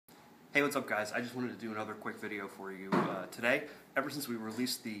Hey, what's up guys? I just wanted to do another quick video for you today. Ever since we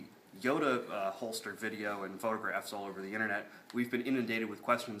released the Yoda holster video and photographs all over the internet, we've been inundated with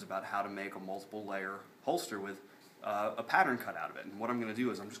questions about how to make a multiple layer holster with a pattern cut out of it. And what I'm going to do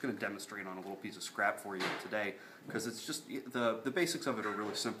is I'm just going to demonstrate on a little piece of scrap for you today, because it's just, the basics of it are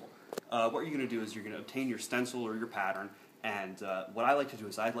really simple. What you're going to do is you're going to obtain your stencil or your pattern, and what I like to do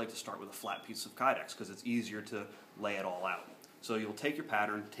is I'd like to start with a flat piece of Kydex because it's easier to lay it all out. So you'll take your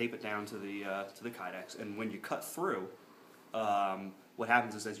pattern, tape it down to the Kydex, and when you cut through, what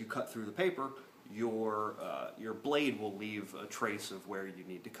happens is as you cut through the paper, your blade will leave a trace of where you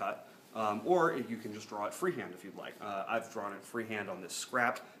need to cut, or you can just draw it freehand if you'd like. I've drawn it freehand on this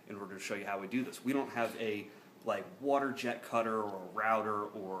scrap in order to show you how we do this. We don't have a water jet cutter or a router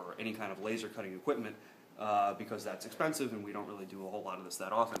or any kind of laser cutting equipment, because that's expensive and we don't really do a whole lot of this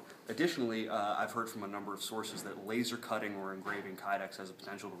that often. Additionally, I've heard from a number of sources that laser cutting or engraving Kydex has a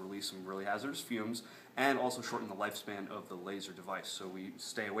potential to release some really hazardous fumes and also shorten the lifespan of the laser device, so we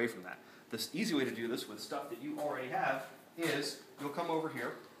stay away from that. The easy way to do this with stuff that you already have is you'll come over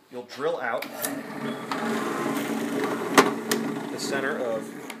here, you'll drill out the center of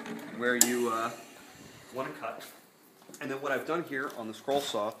where you want to cut, and then what I've done here on the scroll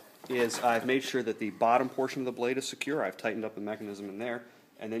saw is I've made sure that the bottom portion of the blade is secure. I've tightened up the mechanism in there,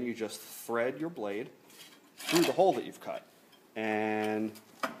 and then you just thread your blade through the hole that you've cut and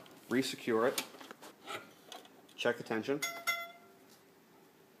re-secure it, check the tension,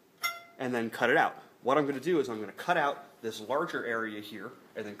 and then cut it out. What I'm going to do is I'm going to cut out this larger area here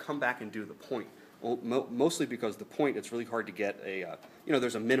and then come back and do the point. Well, mostly because the point, it's really hard to get a,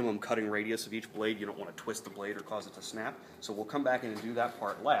 there's a minimum cutting radius of each blade. You don't want to twist the blade or cause it to snap. So we'll come back in and do that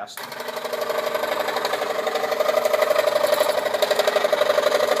part last.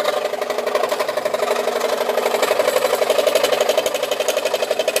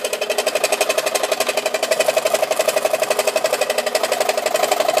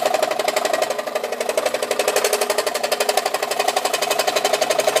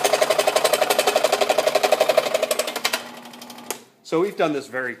 So we've done this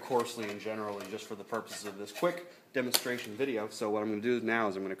very coarsely and generally just for the purposes of this quick demonstration video. So what I'm going to do now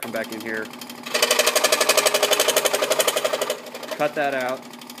is I'm going to come back in here, cut that out,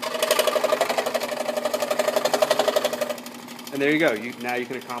 and there you go. Now you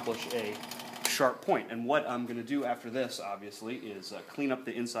can accomplish a sharp point. And what I'm going to do after this, obviously, is clean up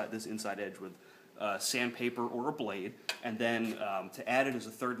this inside edge with sandpaper or a blade, and then to add it as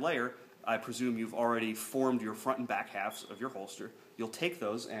a third layer, I presume you've already formed your front and back halves of your holster. You'll take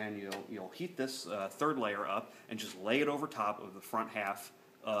those and you'll heat this third layer up and just lay it over top of the front half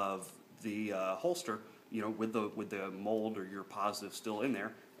of the holster, with the mold or your positive still in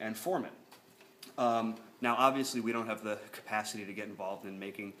there, and form it. Now, obviously, we don't have the capacity to get involved in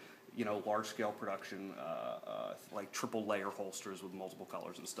making large-scale production, like triple-layer holsters with multiple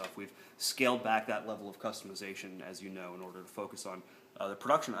colors and stuff. We've scaled back that level of customization, as you know, in order to focus on the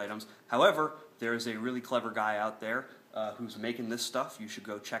production items. However, there's a really clever guy out there who's making this stuff. You should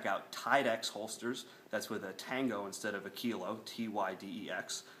go check out Kydex holsters. That's with a tango instead of a kilo,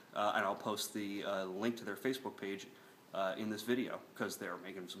 Tydex. And I'll post the link to their Facebook page in this video, because they're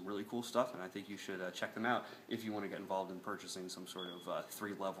making some really cool stuff, and I think you should check them out if you want to get involved in purchasing some sort of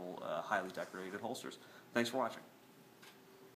 3-level highly decorated holsters. Thanks for watching.